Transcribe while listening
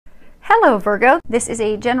Hello Virgo, this is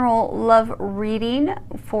a general love reading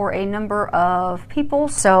for a number of people.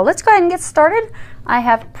 So let's go ahead and get started. I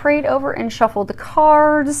have prayed over and shuffled the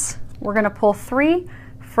cards. We're going to pull 3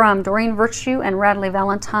 from Doreen Virtue and Radley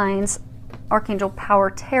Valentine's Archangel Power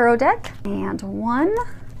Tarot deck, and 1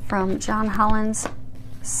 from John Holland's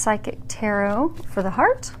Psychic Tarot for the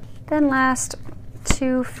heart. Then last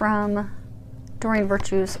 2 from Doreen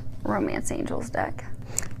Virtue's Romance Angels deck.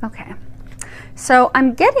 Okay. So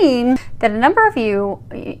I'm getting that a number of you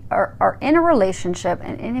are in a relationship,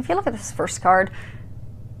 and if you look at this first card,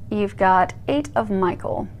 you've got 8 of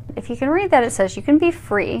Michael. If you can read that, it says you can be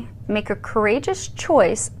free, make a courageous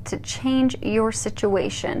choice to change your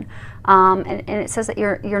situation, and it says that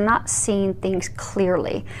you're not seeing things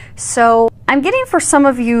clearly. So I'm getting for some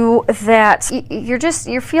of you that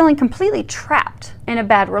you're feeling completely trapped in a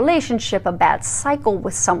bad relationship, a bad cycle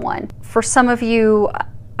with someone. For some of you,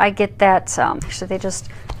 I get that, actually they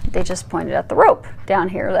just pointed at the rope down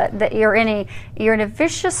here, that you're in a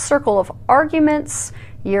vicious circle of arguments,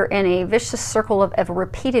 you're in a vicious circle of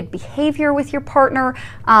repeated behavior with your partner,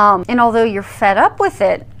 and although you're fed up with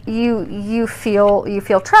it, you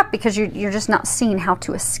feel trapped because you're just not seeing how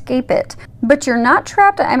to escape it. But you're not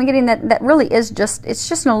trapped. I'm getting that really is it's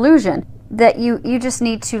just an illusion. That you just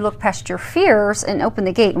need to look past your fears and open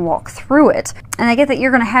the gate and walk through it. And I get that you're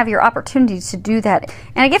going to have your opportunity to do that.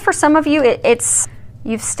 And I get for some of you, it's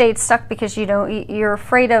you've stayed stuck because you're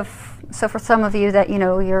afraid of. So for some of you that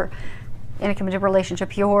you're in a committed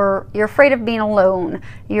relationship, you're afraid of being alone.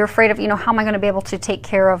 You're afraid of how am I going to be able to take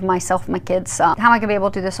care of myself, my kids? How am I going to be able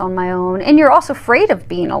to do this on my own? And you're also afraid of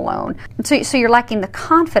being alone. So you're lacking the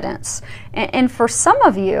confidence. And for some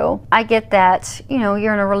of you, I get that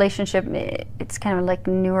you're in a relationship. It's kind of like a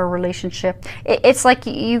newer relationship. It's like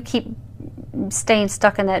you keep staying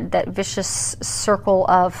stuck in that vicious circle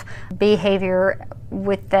of behavior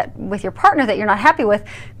with your partner that you're not happy with,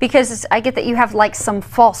 because I get that you have like some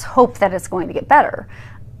false hope that it's going to get better,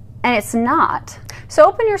 and it's not. So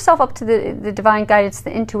open yourself up to the divine guidance,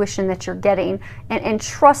 the intuition that you're getting, and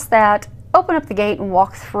trust that. Open up the gate and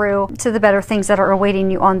walk through to the better things that are awaiting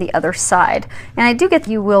you on the other side. And I do get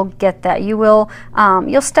you will get that. You'll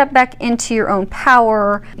step back into your own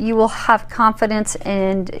power. You will have confidence,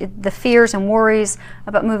 and the fears and worries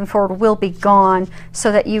about moving forward will be gone,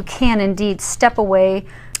 so that you can indeed step away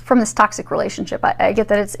from this toxic relationship. I get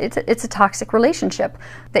that it's a toxic relationship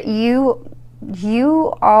that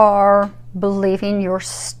you are believing you're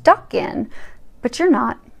stuck in, but you're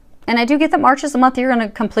not. And I do get that March is the month you're going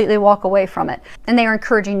to completely walk away from it. And they are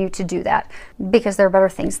encouraging you to do that because there are better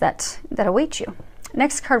things that await you.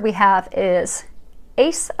 Next card we have is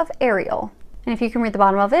Ace of Ariel. And if you can read the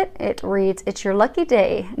bottom of it, it reads, it's your lucky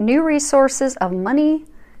day. New resources of money,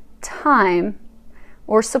 time,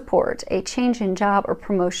 or support. A change in job or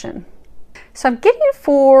promotion. So I'm getting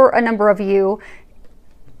for a number of you.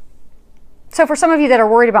 So for some of you that are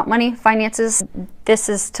worried about money, finances, this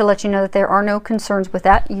is to let you know that there are no concerns with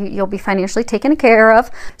that. You'll be financially taken care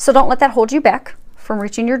of. So don't let that hold you back from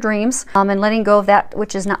reaching your dreams and letting go of that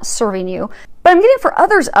which is not serving you. But I'm getting for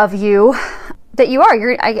others of you that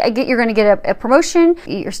I get you're going to get a promotion.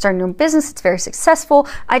 You're starting your own business. It's very successful.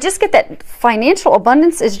 I just get that financial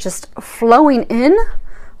abundance is just flowing in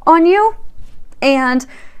on you.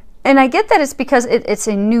 And I get that it's because it's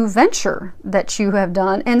a new venture that you have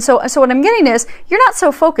done. And so what I'm getting is you're not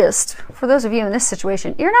so focused, for those of you in this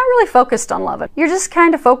situation, you're not really focused on love. You're just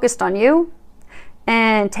kind of focused on you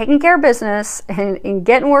and taking care of business and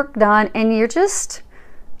getting work done. And you're just,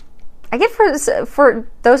 I get for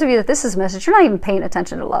those of you that this is a message, you're not even paying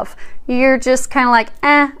attention to love. You're just kind of like,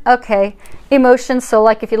 okay. Emotions, so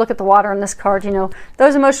like if you look at the water in this card,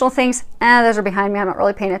 those emotional things, those are behind me. I'm not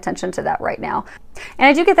really paying attention to that right now. And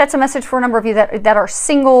I do get that's a message for a number of you that are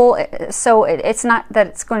single, so it's not that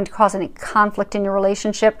it's going to cause any conflict in your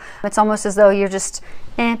relationship. It's almost as though you're just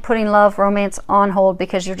putting love, romance on hold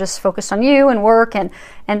because you're just focused on you and work, and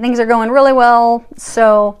things are going really well,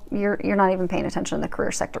 so you're not even paying attention to the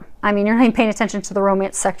career sector. I mean, you're not even paying attention to the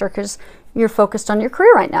romance sector because you're focused on your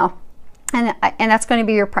career right now. And that's going to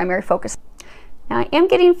be your primary focus. Now, I am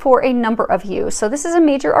getting for a number of you. So this is a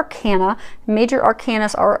major arcana. Major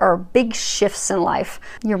arcanas are big shifts in life.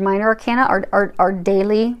 Your minor arcana are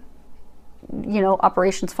daily,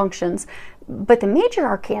 operations, functions. But the major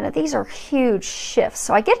arcana, these are huge shifts.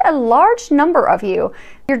 So I get a large number of you.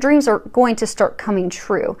 Your dreams are going to start coming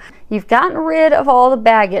true. You've gotten rid of all the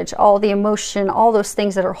baggage, all the emotion, all those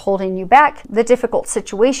things that are holding you back. The difficult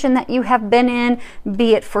situation that you have been in,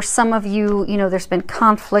 be it for some of you, there's been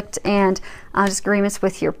conflict and disagreements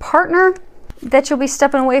with your partner that you'll be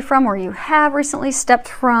stepping away from, or you have recently stepped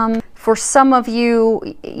from For some of you,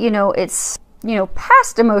 you know, it's, you know,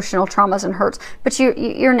 past emotional traumas and hurts, but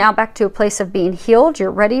you're now back to a place of being healed. You're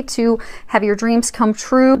ready to have your dreams come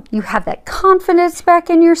true. You have that confidence back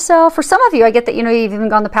in yourself. For some of you, I get that, you know, you've even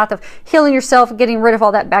gone the path of healing yourself, getting rid of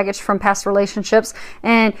all that baggage from past relationships,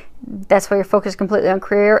 and that's why you're focused completely on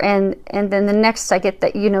career. And then the next, I get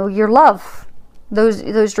that, you know, your love,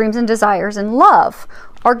 those dreams and desires and love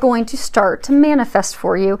are going to start to manifest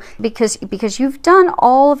for you because you've done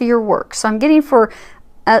all of your work. So I'm getting for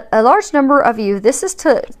a large number of you, this is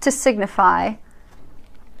to signify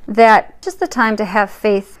that just the time to have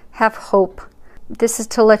faith, have hope. This is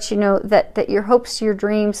to let you know that your hopes, your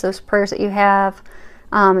dreams, those prayers that you have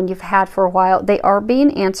and you've had for a while, they are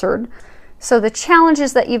being answered. So the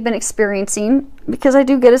challenges that you've been experiencing, because I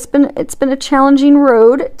do get it's been a challenging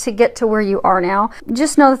road to get to where you are now,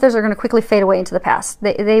 just know that those are going to quickly fade away into the past.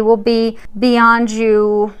 They will be beyond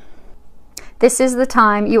you. This is the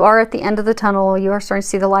time. You are at the end of the tunnel. You are starting to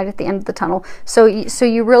see the light at the end of the tunnel. So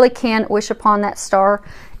you really can wish upon that star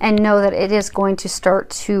and know that it is going to start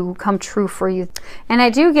to come true for you. And I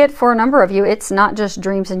do get for a number of you, it's not just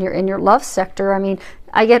dreams in your love sector. I mean,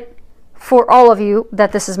 I get for all of you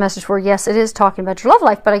that this is a message for. Yes, it is talking about your love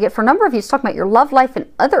life, but I get for a number of you, it's talking about your love life in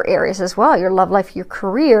other areas as well. Your love life, your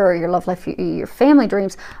career, your love life, your family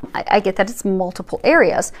dreams. I get that it's multiple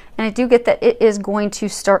areas, and I do get that it is going to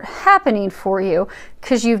start happening for you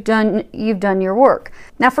because you've done your work.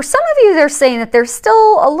 Now, for some of you, they're saying that there's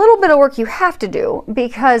still a little bit of work you have to do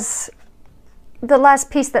because the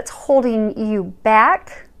last piece that's holding you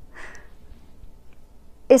back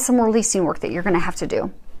is some releasing work that you're going to have to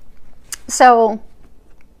do. So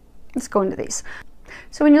let's go into these.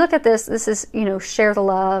 So when you look at this is, you know, share the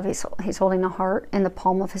love. He's holding a heart in the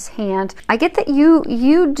palm of his hand. I get that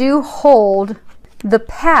you do hold the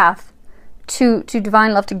path to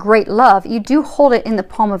divine love, to great love. You do hold it in the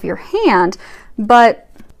palm of your hand, but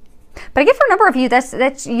I get for a number of you,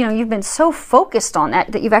 that's you know, you've been so focused on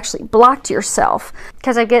that you've actually blocked yourself.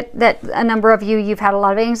 Because I get that a number of you, you've had a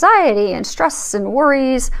lot of anxiety and stress and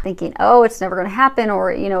worries, thinking, oh, it's never going to happen.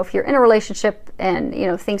 Or, you know, if you're in a relationship and, you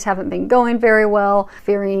know, things haven't been going very well,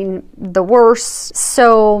 fearing the worst.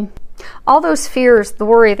 So all those fears, the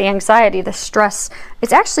worry, the anxiety, the stress,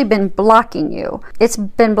 it's actually been blocking you. It's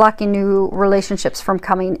been blocking new relationships from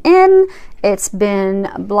coming in. It's been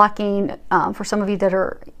blocking, for some of you that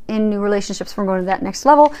are in new relationships, from going to that next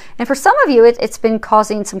level. And for some of you, it's been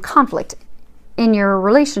causing some conflict in your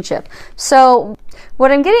relationship. So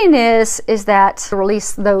what I'm getting is that to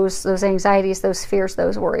release those anxieties, those fears,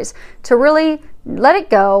 those worries, to really let it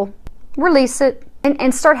go, release it,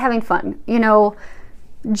 and start having fun. You know,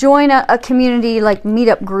 join a community like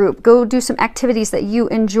meetup group. Go do some activities that you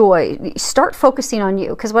enjoy. Start focusing on you.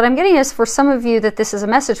 Because what I'm getting is for some of you that this is a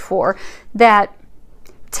message for, that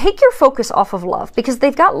take your focus off of love, because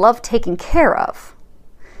they've got love taken care of.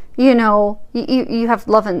 You know, you have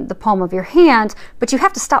love in the palm of your hand, but you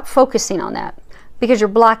have to stop focusing on that because you're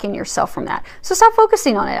blocking yourself from that. So stop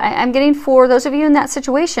focusing on it. I'm getting for those of you in that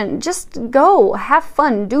situation, just go, have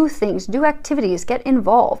fun, do things, do activities, get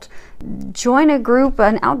involved. Join a group,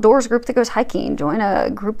 an outdoors group that goes hiking, join a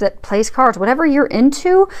group that plays cards, whatever you're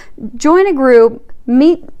into, join a group,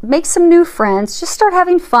 make some new friends, just start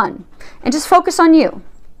having fun and just focus on you.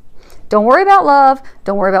 Don't worry about love.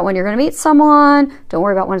 Don't worry about when you're going to meet someone. Don't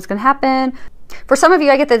worry about when it's going to happen. For some of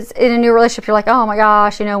you, I get that in a new relationship, you're like, oh my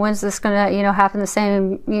gosh, you know, when's this going to, you know, happen the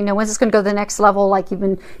same, you know, when's this going to go to the next level? Like you've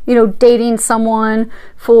been, you know, dating someone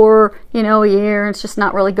for, you know, a year and it's just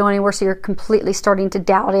not really going anywhere. So you're completely starting to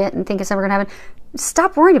doubt it and think it's never going to happen.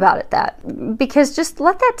 Stop worrying about it, because just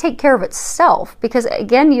let that take care of itself. Because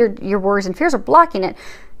again, your worries and fears are blocking it.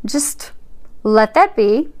 Just let that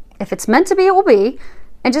be. If it's meant to be, it will be.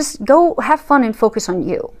 And just go have fun and focus on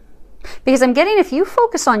you. Because I'm getting, if you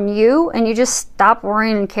focus on you and you just stop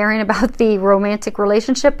worrying and caring about the romantic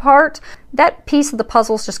relationship part, that piece of the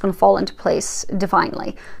puzzle is just going to fall into place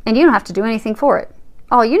divinely. And you don't have to do anything for it.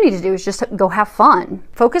 All you need to do is just go have fun.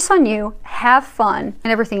 Focus on you, have fun,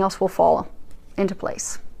 and everything else will fall into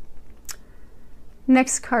place.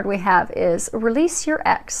 Next card we have is Release Your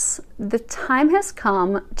Ex. The time has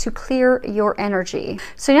come to clear your energy.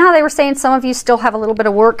 So you know how they were saying some of you still have a little bit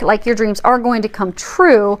of work, like your dreams are going to come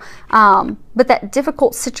true, but that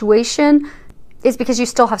difficult situation is because you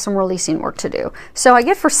still have some releasing work to do. So I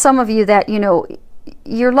get for some of you that, you know,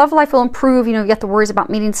 your love life will improve. You know, you got the worries about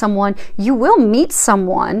meeting someone. You will meet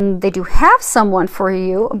someone. They do have someone for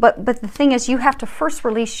you, but the thing is, you have to first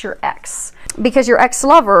release your ex, because your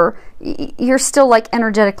ex-lover, you're still like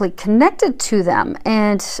energetically connected to them.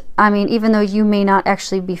 And I mean, even though you may not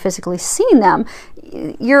actually be physically seeing them,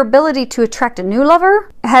 your ability to attract a new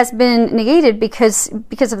lover has been negated because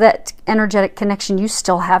of that energetic connection you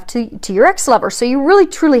still have to your ex-lover. So you really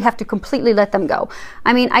truly have to completely let them go.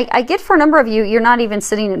 I mean, I get for a number of you, you're not even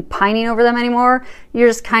sitting and pining over them anymore. You're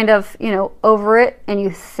just kind of, you know, over it, and you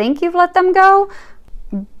think you've let them go,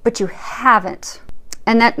 but you haven't.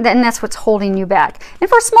 And that's what's holding you back. And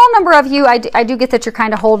for a small number of you, I do get that you're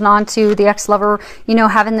kind of holding on to the ex-lover, you know,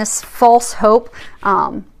 having this false hope.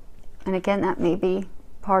 And again, that may be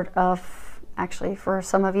part of, actually, for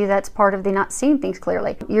some of you, that's part of the not seeing things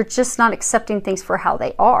clearly. You're just not accepting things for how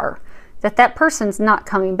they are. That person's not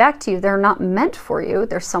coming back to you. They're not meant for you.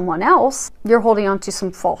 They're someone else. You're holding on to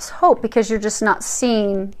some false hope because you're just not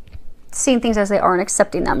seeing things as they are and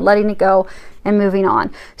accepting them, letting it go and moving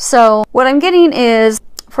on. So what I'm getting is,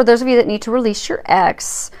 for those of you that need to release your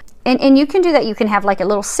ex, and you can do that. You can have like a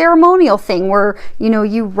little ceremonial thing where, you know,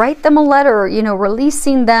 you write them a letter, you know,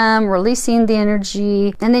 releasing them, releasing the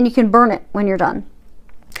energy, and then you can burn it when you're done.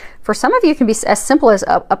 For some of you, it can be as simple as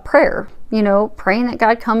a prayer, you know, praying that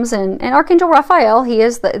God comes in. And Archangel Raphael, he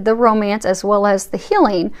is the romance as well as the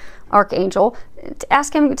healing archangel. To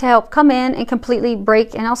ask him to help come in and completely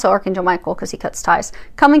break, and also Archangel Michael, because he cuts ties,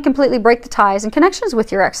 come and completely break the ties and connections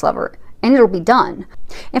with your ex-lover, and it'll be done.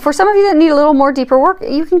 And for some of you that need a little more deeper work,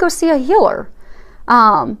 you can go see a healer.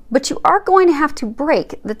 But you are going to have to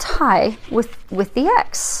break the tie with the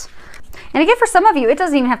ex. And again, for some of you, it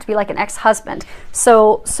doesn't even have to be like an ex-husband.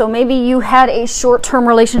 So maybe you had a short-term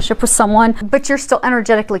relationship with someone, but you're still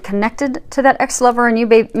energetically connected to that ex-lover, and you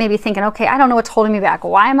may be thinking, okay, I don't know what's holding me back.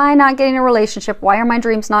 Why am I not getting a relationship? Why are my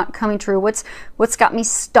dreams not coming true? What's got me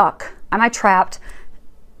stuck? Am I trapped?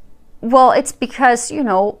 Well, it's because, you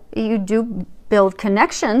know, you do build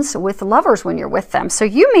connections with lovers when you're with them. So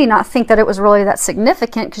you may not think that it was really that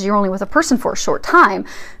significant because you're only with a person for a short time.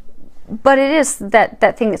 But it is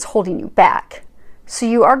that thing that's holding you back. So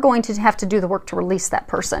you are going to have to do the work to release that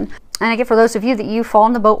person. And again, for those of you that you fall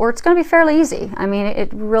in the boat where it's going to be fairly easy. I mean, it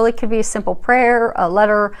really could be a simple prayer, a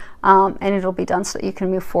letter, and it'll be done so that you can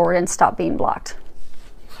move forward and stop being blocked.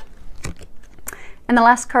 And the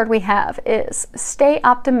last card we have is stay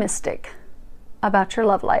optimistic about your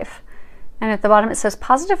love life. And at the bottom it says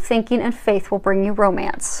positive thinking and faith will bring you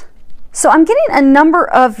romance. So I'm getting a number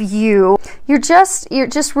of you, you're just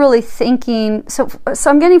really thinking, so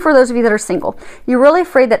I'm getting, for those of you that are single, you're really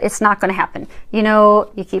afraid that it's not going to happen. You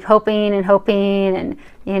know, you keep hoping and hoping, and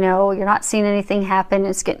you know, you're not seeing anything happen.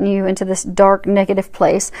 It's getting you into this dark, negative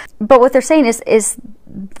place. But what they're saying is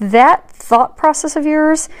that thought process of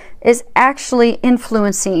yours is actually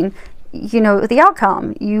influencing, you know, the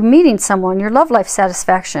outcome, you meeting someone, your love life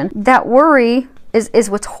satisfaction. That worry is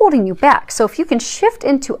what's holding you back. So if you can shift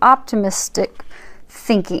into optimistic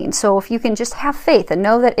thinking, so if you can just have faith and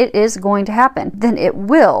know that it is going to happen, then it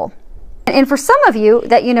will. And for some of you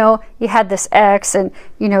that, you know, you had this ex, and,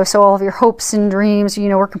 you know, so all of your hopes and dreams, you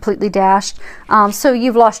know, were completely dashed. So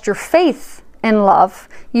you've lost your faith in love.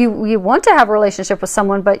 You want to have a relationship with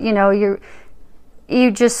someone, but, you know,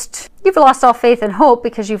 you've lost all faith and hope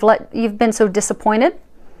because you've been so disappointed.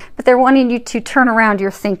 But they're wanting you to turn around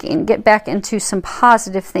your thinking, get back into some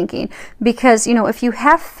positive thinking. Because, you know, if you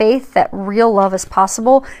have faith that real love is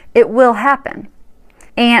possible, it will happen.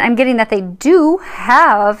 And I'm getting that they do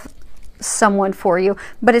have someone for you,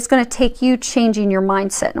 but it's going to take you changing your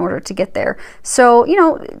mindset in order to get there. So, you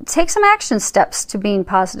know, take some action steps to being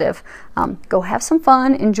positive. Go have some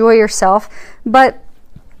fun, enjoy yourself. But,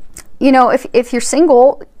 you know, if you're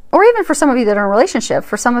single, or even for some of you that are in a relationship,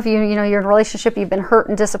 for some of you, you know, you're in a relationship, you've been hurt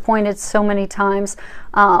and disappointed so many times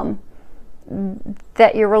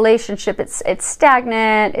that your relationship, it's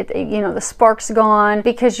stagnant, you know, the spark's gone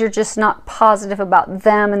because you're just not positive about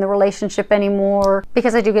them and the relationship anymore.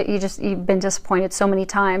 Because I do get, you've been disappointed so many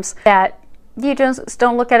times that you just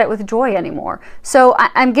don't look at it with joy anymore. So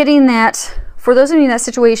I'm getting that for those of you in that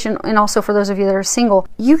situation, and also for those of you that are single,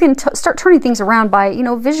 you can start turning things around by, you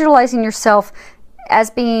know, visualizing yourself as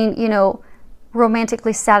being, you know,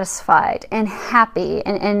 romantically satisfied and happy,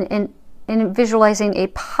 and visualizing a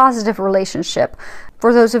positive relationship.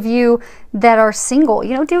 For those of you that are single,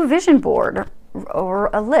 you know, do a vision board or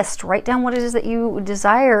a list. Write down what it is that you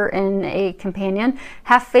desire in a companion.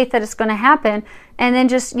 Have faith that it's going to happen, and then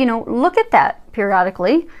just, you know, look at that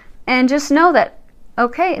periodically and just know that,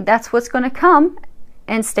 okay, that's what's going to come,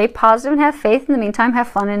 and stay positive and have faith. In the meantime, have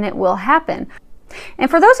fun, and it will happen.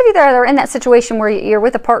 And for those of you that are in that situation where you're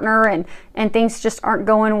with a partner and things just aren't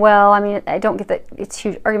going well, I mean, I don't get that it's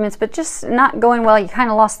huge arguments, but just not going well, you kind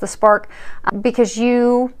of lost the spark because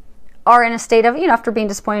you are in a state of, you know, after being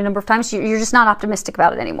disappointed a number of times, you're just not optimistic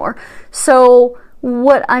about it anymore. So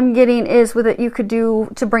what I'm getting is with it, you could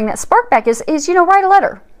do to bring that spark back is you know, write a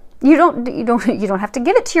letter. You don't have to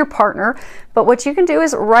give it to your partner, but what you can do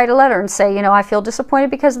is write a letter and say, you know, I feel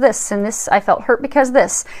disappointed because this, and this, I felt hurt because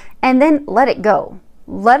this, and then let it go.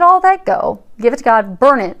 Let all that go. Give it to God.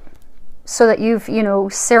 Burn it, so that you've, you know,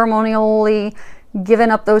 ceremonially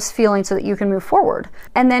given up those feelings so that you can move forward.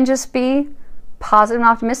 And then just be positive and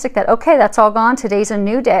optimistic that, okay, that's all gone. Today's a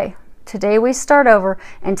new day. Today we start over,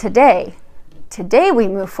 and today we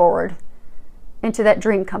move forward into that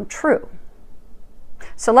dream come true.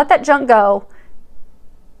 So let that junk go.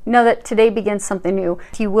 Know that today begins something new.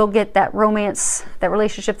 You will get that romance, that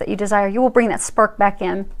relationship that you desire. You will bring that spark back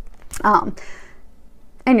in.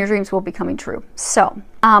 And your dreams will be coming true. So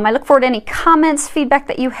I look forward to any comments, feedback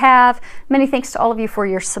that you have. Many thanks to all of you for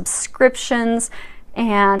your subscriptions,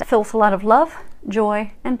 and filled with a lot of love,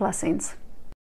 joy, and blessings.